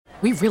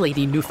We really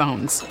need new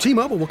phones.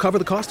 T-Mobile will cover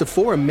the cost of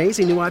 4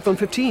 amazing new iPhone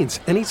 15s,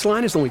 and each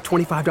line is only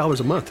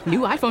 $25 a month. New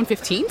iPhone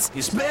 15s?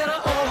 It's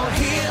better over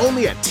here.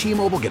 Only at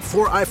T-Mobile, get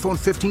 4 iPhone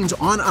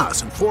 15s on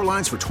us and 4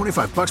 lines for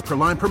 $25 per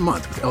line per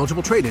month with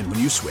eligible trade-in when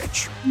you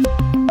switch.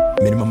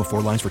 Minimum of 4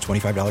 lines for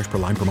 $25 per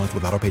line per month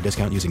with autopay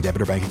discount using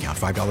debit or bank account.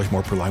 $5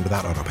 more per line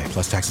without autopay,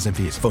 plus taxes and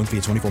fees. Phone fee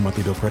at 24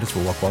 monthly bill credits for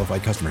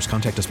well-qualified customers.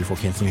 Contact us before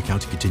canceling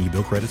account to continue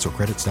bill credits or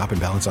credit stop and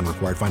balance on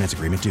required finance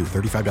agreement due.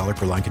 $35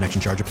 per line connection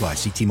charge applies.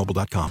 See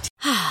T-Mobile.com.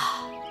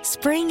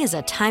 Spring is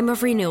a time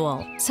of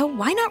renewal, so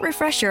why not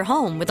refresh your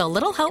home with a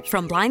little help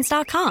from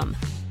Blinds.com?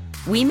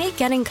 We make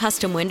getting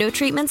custom window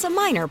treatments a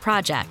minor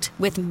project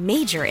with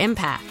major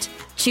impact.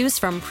 Choose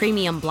from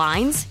premium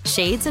blinds,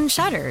 shades, and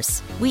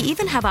shutters. We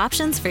even have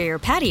options for your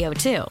patio,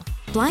 too.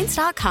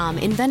 Blinds.com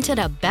invented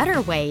a better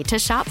way to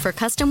shop for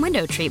custom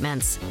window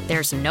treatments.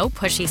 There's no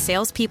pushy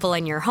salespeople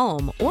in your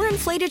home or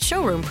inflated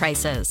showroom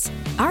prices.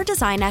 Our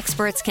design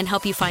experts can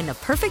help you find the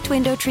perfect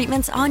window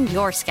treatments on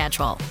your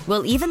schedule.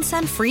 We'll even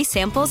send free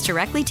samples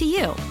directly to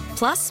you.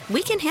 Plus,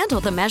 we can handle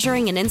the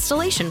measuring and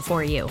installation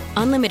for you.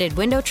 Unlimited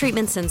window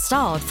treatments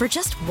installed for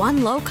just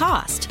one low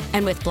cost.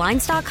 And with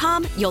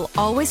Blinds.com, you'll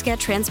always get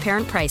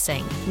transparent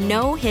pricing.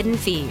 No hidden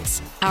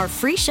fees. Our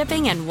free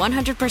shipping and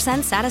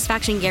 100%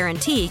 satisfaction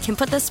guarantee can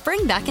put the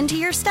spring back into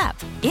your step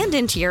and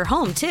into your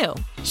home, too.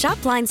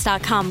 Shop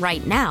Blinds.com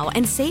right now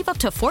and save up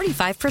to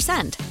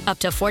 45%. Up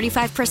to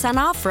 45%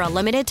 off for a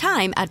limited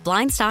time at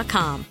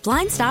Blinds.com.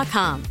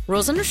 Blinds.com.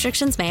 Rules and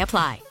restrictions may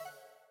apply.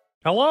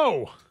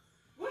 Hello.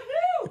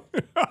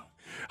 Woohoo!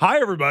 Hi,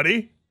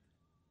 everybody.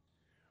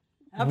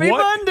 Happy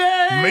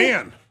Monday.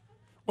 Man,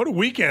 what a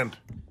weekend.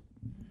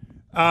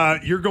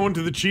 You're going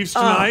to the Chiefs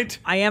tonight?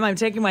 I am. I'm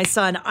taking my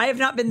son. I have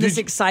not been this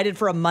excited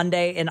for a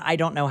Monday in I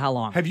don't know how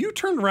long. Have you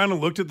turned around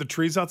and looked at the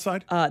trees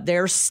outside?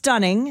 They're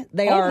stunning.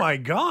 They are my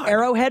God.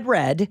 Arrowhead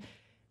red.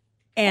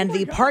 And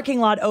the parking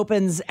lot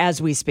opens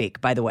as we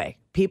speak, by the way.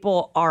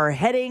 People are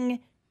heading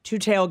to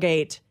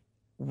tailgate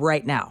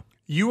right now.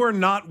 You are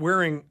not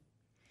wearing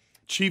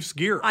Chiefs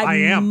gear. I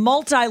am.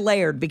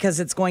 Multi-layered because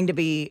it's going to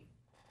be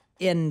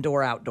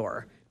indoor,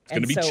 outdoor. It's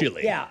going to be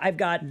chilly. Yeah, I've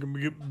got... It's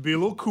going to be a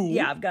little cool.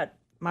 Yeah, I've got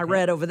my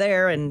red over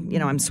there, and,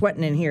 I'm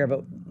sweating in here,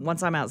 but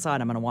once I'm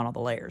outside, I'm going to want all the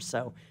layers.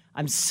 So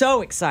I'm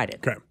so excited.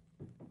 Okay.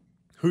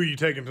 Who are you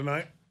taking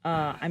tonight?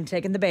 I'm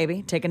taking the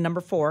baby, taking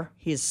number 4.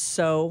 He is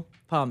so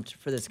pumped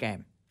for this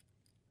game.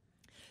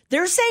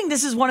 They're saying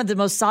this is one of the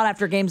most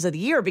sought-after games of the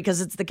year because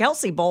it's the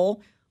Kelsey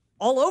Bowl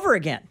all over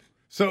again.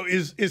 So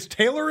is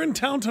Taylor in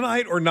town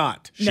tonight or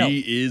not? No.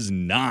 She is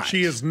not.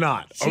 She is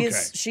not.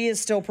 She is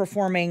still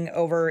performing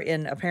over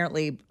in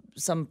apparently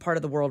some part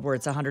of the world where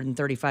it's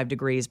 135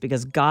 degrees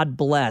because God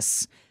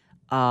bless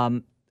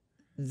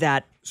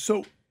that.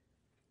 So,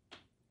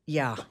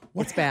 yeah,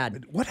 it's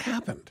bad. What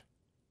happened?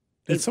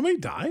 Did somebody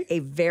die? A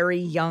very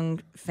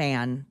young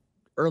fan,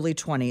 early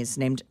 20s,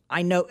 named,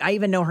 I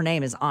even know her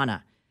name is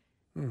Anna,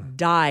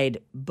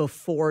 died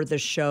before the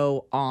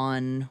show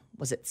on,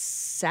 was it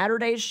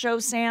Saturday's show,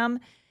 Sam?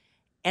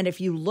 And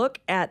if you look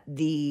at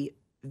the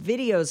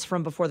videos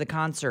from before the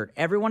concert,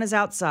 everyone is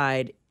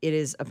outside. It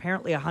is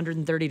apparently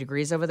 130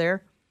 degrees over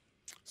there.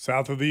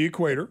 South of the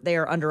equator. They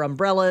are under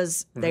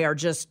umbrellas. They are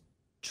just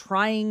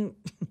trying.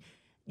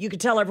 You could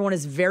tell everyone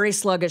is very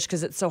sluggish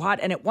because it's so hot.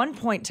 And at one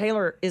point,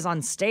 Taylor is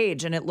on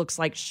stage, and it looks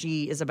like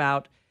she is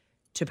about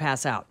to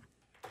pass out.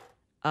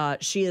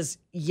 She is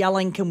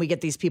yelling, "Can we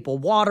get these people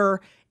water?"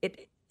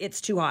 It's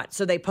too hot.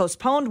 So they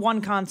postponed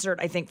one concert,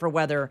 I think, for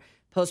weather,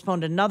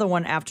 postponed another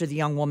one after the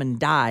young woman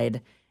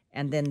died,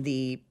 and then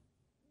the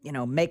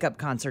makeup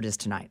concert is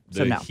tonight.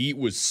 So The heat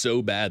was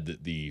so bad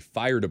that the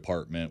fire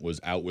department was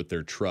out with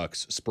their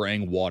trucks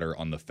spraying water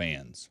on the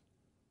fans.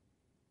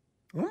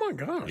 Oh, my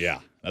gosh. Yeah,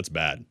 that's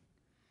bad.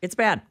 It's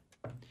bad.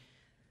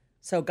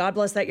 So God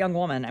bless that young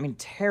woman. I mean,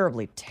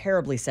 terribly,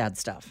 terribly sad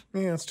stuff.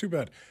 Yeah, it's too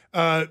bad.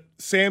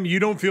 Sam, you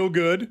don't feel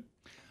good.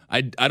 I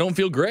don't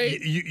feel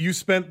great. You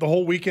spent the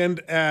whole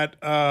weekend at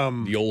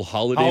the old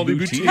Holiday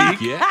Boutique.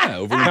 Yeah,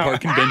 over in the Park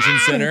Convention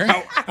Center.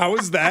 How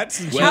was that?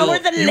 How were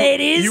the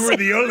ladies? You were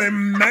the only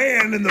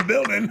man in the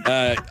building.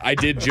 I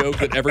did joke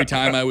that every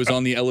time I was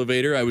on the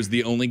elevator, I was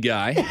the only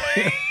guy.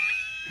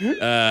 Look,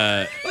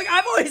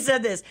 I've always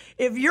said this.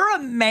 If you're a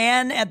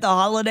man at the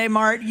Holiday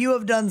Mart, you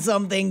have done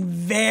something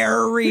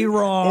very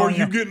wrong. Or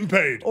you getting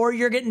paid. Or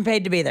you're getting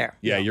paid to be there.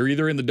 Yeah, you're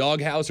either in the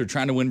doghouse or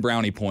trying to win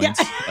brownie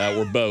points,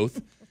 or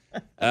both.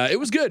 It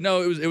was good.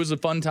 No, it was a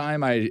fun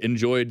time. I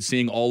enjoyed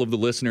seeing all of the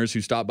listeners who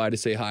stopped by to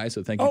say hi.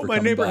 So thank you for coming by.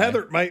 My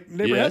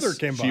neighbor Heather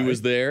came by. She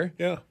was there.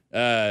 Yeah.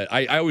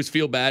 I always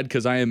feel bad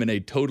because I am in a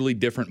totally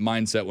different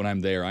mindset when I'm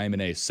there. I am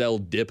in a sell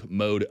dip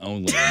mode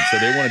only. And so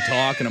they want to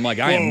talk, and I'm like,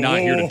 I am not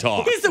here to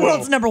talk. He's the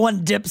world's number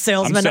one dip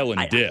salesman. I'm selling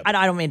dip. I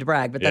don't mean to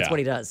brag, but that's what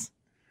he does.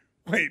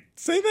 Wait,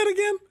 say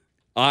that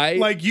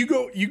again?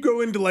 You go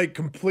into like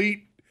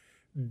complete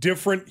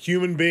different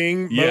human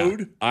being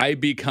mode? I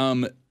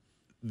become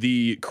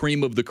the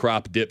cream of the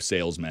crop dip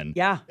salesman.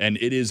 Yeah. And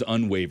it is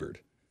unwavered.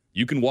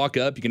 You can walk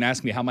up, you can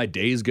ask me how my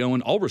day's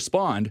going. I'll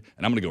respond,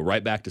 and I'm going to go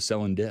right back to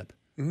selling dip.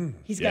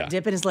 He's got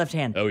dip in his left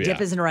hand. Oh, yeah.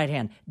 Dip is in the right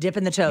hand. Dip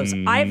in the toes.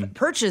 I've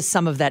purchased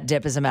some of that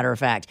dip, as a matter of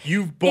fact.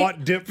 You've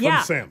bought dip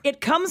from Sam.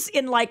 It comes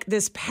in like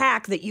this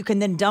pack that you can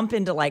then dump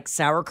into like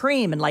sour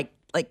cream and like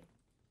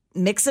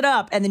mix it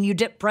up, and then you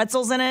dip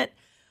pretzels in it.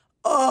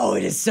 Oh,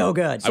 it is so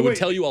good. I would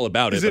tell you all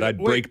about it, but I'd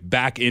break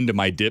back into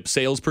my dip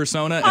sales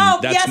persona,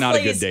 and that's not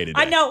a good day today.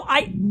 I know.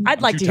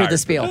 I'd like to hear the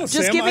spiel. No,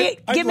 Just Sam, give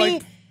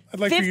me I'd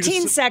like for you to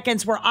 15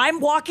 seconds where I'm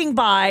walking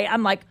by.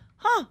 I'm like,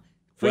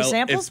 free Well,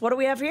 samples? What do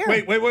we have here?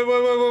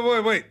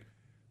 Wait.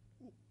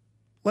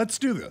 Let's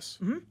do this.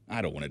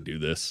 I don't want to do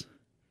this.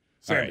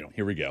 Samuel. All right,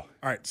 here we go.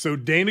 All right, so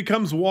Dana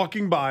comes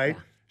walking by. Yeah.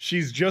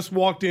 She's just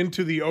walked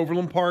into the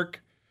Overland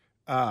Park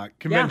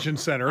Convention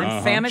Center.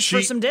 I'm famished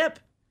for some dip.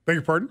 Beg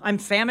your pardon? I'm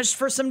famished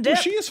for some dip.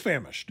 Well, she is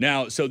famished.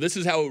 Now, so this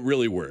is how it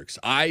really works.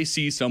 I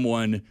see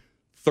someone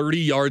 30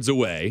 yards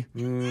away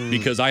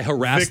because I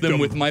harass them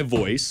with my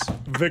voice.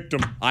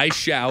 Victim. I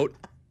shout,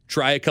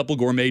 try a couple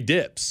gourmet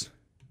dips.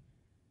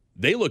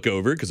 They look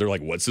over because they're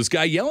like, what's this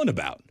guy yelling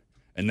about?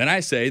 And then I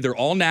say, they're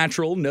all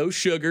natural, no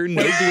sugar,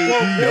 no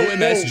gluten, no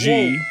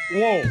MSG.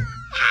 Whoa.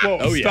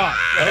 Oh, Stop.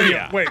 Yeah. Oh,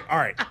 yeah. Wait, all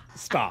right.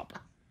 Stop.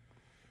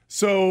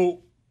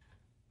 So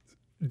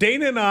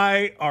Dana and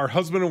I are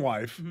husband and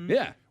wife.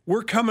 Yeah.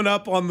 We're coming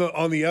up on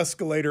the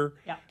escalator.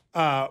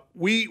 Yeah.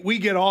 We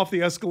get off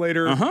the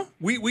escalator.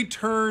 We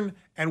turn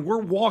and we're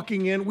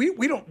walking in.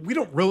 We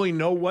don't really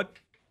know what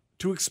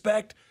to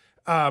expect.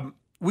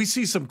 We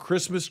see some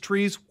Christmas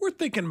trees. We're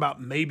thinking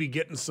about maybe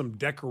getting some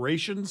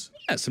decorations.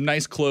 Yeah, some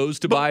nice clothes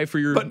to buy for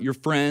your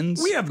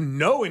friends. We have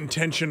no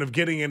intention of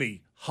getting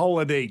any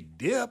holiday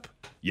dip.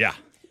 Yeah.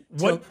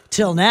 What?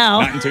 Till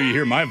now. Not until you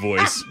hear my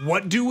voice.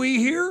 What do we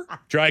hear?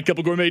 Try a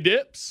couple gourmet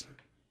dips.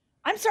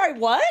 I'm sorry,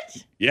 what?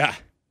 Yeah.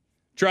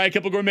 Try a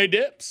couple gourmet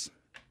dips.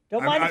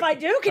 Don't mind if I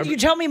do. Can you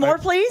tell me more,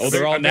 please? Oh,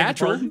 they're all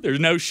natural. There's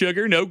no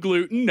sugar, no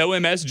gluten, no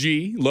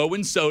MSG, low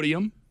in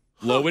sodium,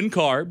 low in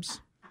carbs.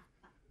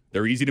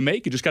 They're easy to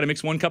make. You just got to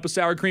mix 1 cup of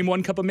sour cream,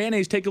 1 cup of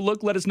mayonnaise. Take a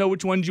look. Let us know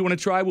which ones you want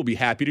to try. We'll be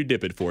happy to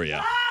dip it for you.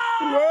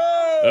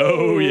 Whoa!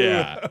 Oh,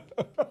 yeah.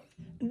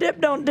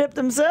 Dip don't dip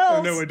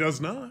themselves. No, it does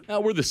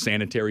not. We're the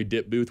sanitary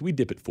dip booth. We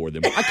dip it for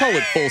them. I call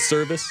it full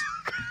service.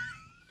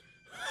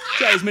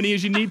 Try as many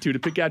as you need to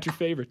pick out your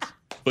favorites.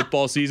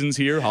 Football season's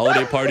here.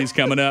 Holiday party's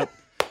coming up.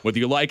 Whether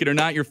you like it or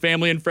not, your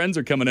family and friends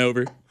are coming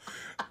over.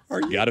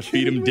 You got to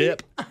feed them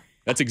dip.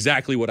 That's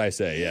exactly what I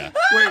say, yeah.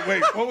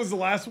 Wait. What was the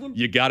last one?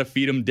 You got to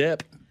feed them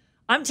dip.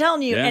 I'm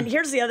telling you, and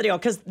here's the other deal,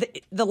 because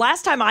the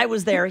last time I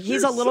was there,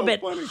 he's a little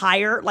bit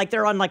higher, like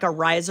they're on like a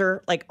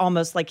riser, like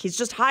almost like he's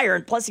just higher,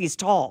 and plus he's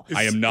tall.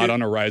 I am not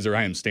on a riser.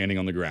 I am standing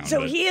on the ground.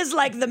 So he is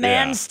like the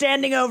man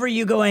standing over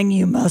you going,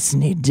 you must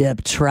need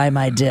dip. Try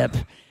my dip.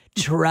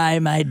 Try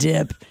my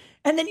dip.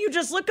 And then you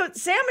just look at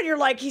Sam and you're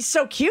like, he's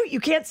so cute. You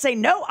can't say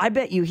no. I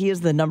bet you he is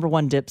the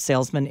 #1 dip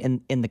salesman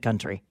in the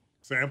country.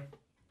 Sam?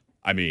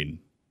 I mean,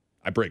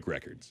 I break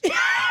records.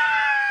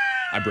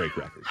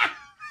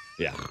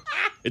 Yeah.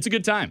 It's a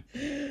good time.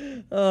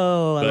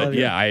 Oh, I love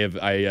you. Yeah,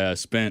 I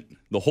spent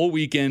the whole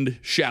weekend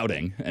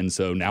shouting, and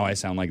so now I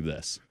sound like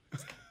this.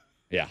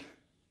 Yeah.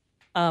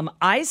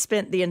 I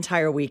spent the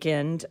entire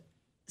weekend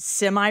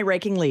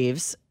semi-raking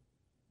leaves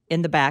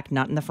in the back,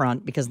 not in the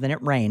front, because then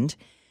it rained.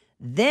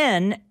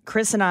 Then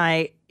Chris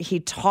and he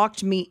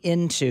talked me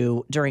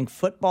into, during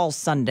football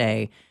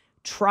Sunday,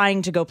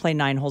 trying to go play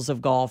 9 holes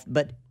of golf,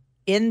 but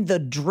in the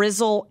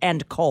drizzle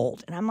and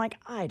cold. And I'm like,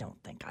 I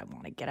don't think I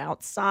want to get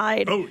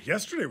outside. Oh,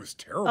 yesterday was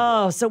terrible.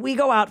 Oh, so we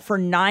go out for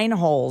 9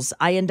 holes.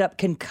 I end up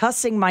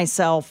concussing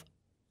myself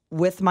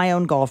with my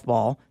own golf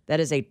ball. That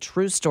is a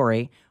true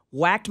story.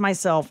 Whacked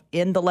myself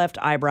in the left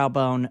eyebrow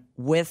bone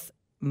with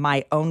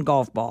my own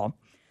golf ball.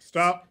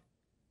 Stop.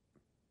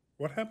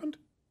 What happened?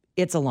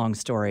 It's a long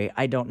story.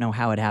 I don't know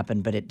how it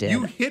happened, but it did.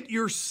 You hit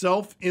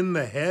yourself in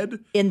the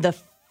head? In the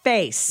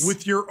face.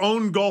 With your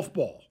own golf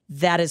ball?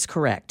 That is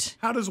correct.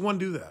 How does one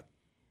do that?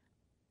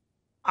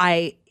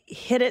 I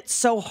hit it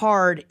so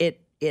hard,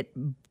 it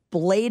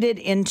bladed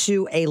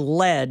into a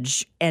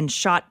ledge and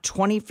shot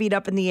 20 feet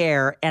up in the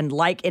air. And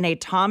like in a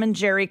Tom and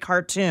Jerry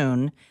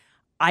cartoon,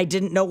 I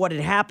didn't know what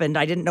had happened.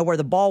 I didn't know where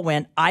the ball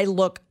went. I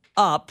look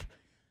up,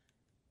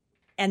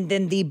 and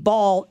then the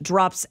ball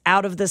drops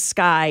out of the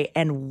sky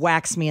and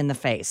whacks me in the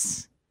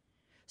face.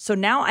 So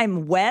now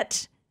I'm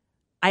wet.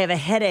 I have a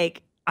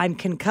headache. I'm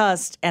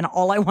concussed, and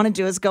all I want to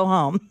do is go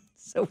home.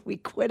 So we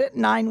quit at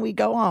 9, we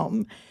go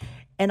home,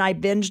 and I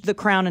binged The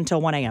Crown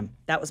until 1 a.m.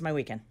 That was my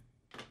weekend.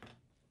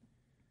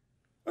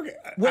 Okay.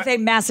 With a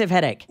massive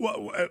headache.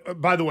 Well,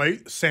 by the way,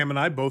 Sam and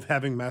I both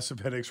having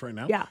massive headaches right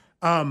now. Yeah.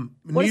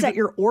 What is that,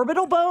 your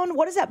orbital bone?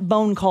 What is that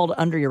bone called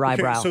under your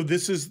eyebrow? Okay, so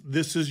this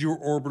is your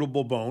orbital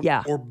bone.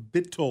 Yeah.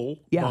 Orbital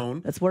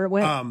bone. That's where it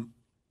went.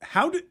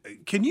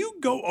 Can you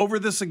go over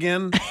this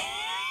again?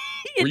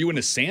 Were you in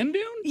a sand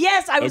dune?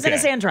 Yes, I was in a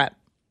sand trap.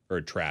 Or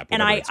a trap.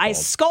 And I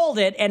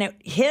scalded, and it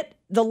hit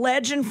the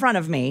ledge in front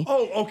of me.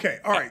 Oh, okay.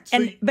 All right.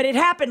 But it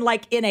happened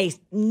like in a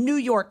New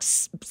York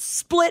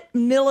split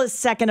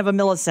millisecond of a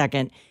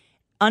millisecond.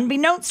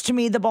 Unbeknownst to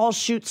me, the ball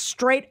shoots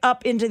straight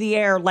up into the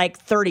air like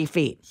 30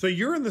 feet. So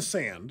you're in the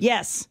sand.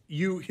 Yes.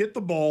 You hit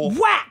the ball.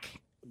 Whack!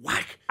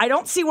 Whack. I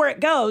don't see where it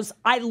goes.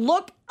 I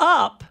look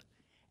up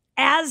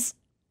as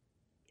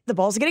the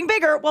ball's getting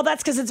bigger. Well,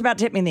 that's because it's about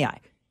to hit me in the eye.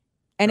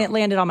 And it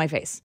landed on my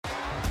face.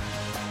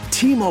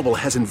 T-Mobile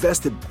has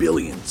invested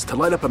billions to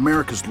light up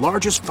America's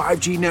largest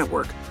 5G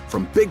network,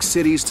 from big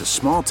cities to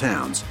small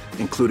towns,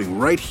 including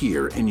right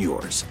here in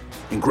yours.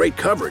 And great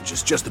coverage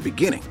is just the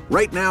beginning.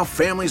 Right now,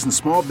 families and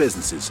small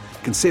businesses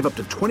can save up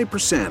to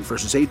 20%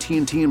 versus AT&T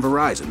and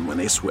Verizon when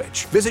they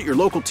switch. Visit your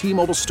local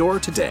T-Mobile store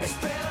today.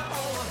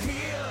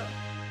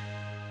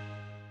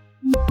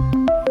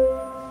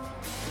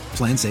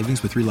 Plan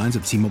savings with 3 lines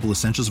of T-Mobile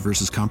Essentials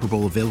versus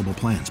comparable available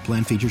plans.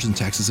 Plan features and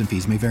taxes and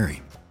fees may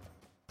vary.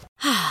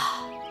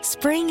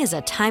 Spring is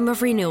a time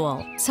of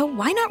renewal, so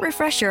why not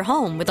refresh your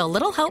home with a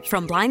little help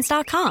from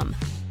Blinds.com?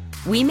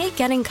 We make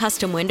getting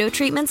custom window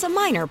treatments a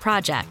minor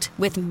project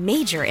with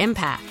major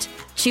impact.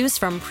 Choose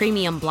from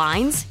premium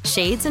blinds,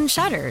 shades, and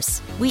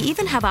shutters. We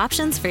even have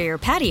options for your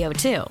patio,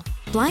 too.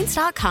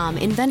 Blinds.com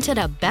invented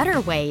a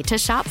better way to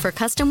shop for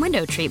custom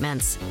window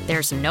treatments.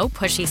 There's no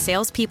pushy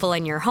salespeople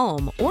in your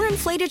home or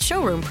inflated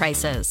showroom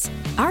prices.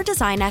 Our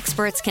design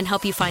experts can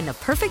help you find the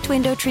perfect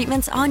window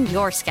treatments on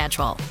your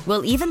schedule.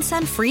 We'll even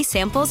send free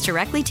samples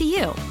directly to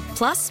you.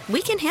 Plus,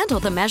 we can handle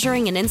the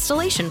measuring and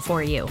installation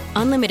for you.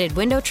 Unlimited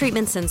window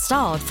treatments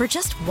installed for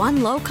just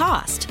one low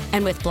cost.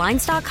 And with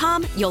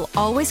Blinds.com, you'll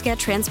always get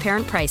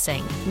transparent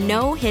pricing.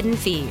 No hidden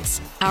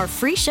fees. Our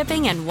free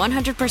shipping and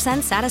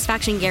 100%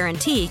 satisfaction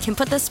guarantee can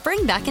put the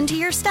spring back into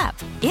your step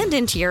and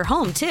into your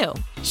home, too.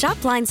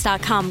 Shop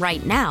Blinds.com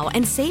right now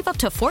and save up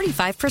to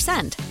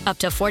 45%. Up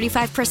to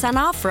 45%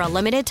 off for a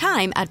limited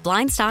time at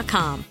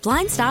Blinds.com.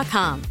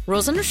 Blinds.com.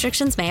 Rules and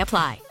restrictions may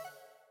apply.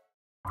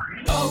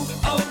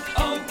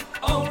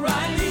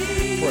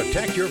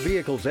 Protect your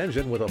vehicle's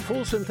engine with a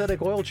full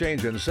synthetic oil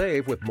change and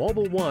save with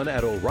Mobile One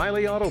at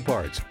O'Reilly Auto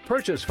Parts.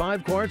 Purchase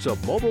 5 quarts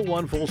of Mobile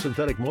One full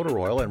synthetic motor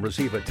oil and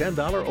receive a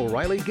 $10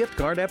 O'Reilly gift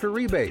card after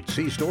rebate.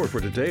 See store for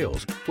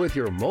details. With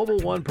your Mobile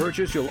One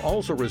purchase, you'll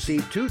also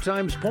receive 2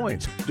 times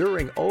points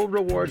during O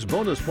Rewards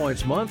Bonus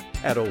Points Month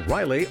at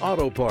O'Reilly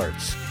Auto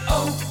Parts.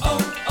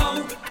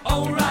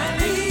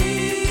 O'Reilly.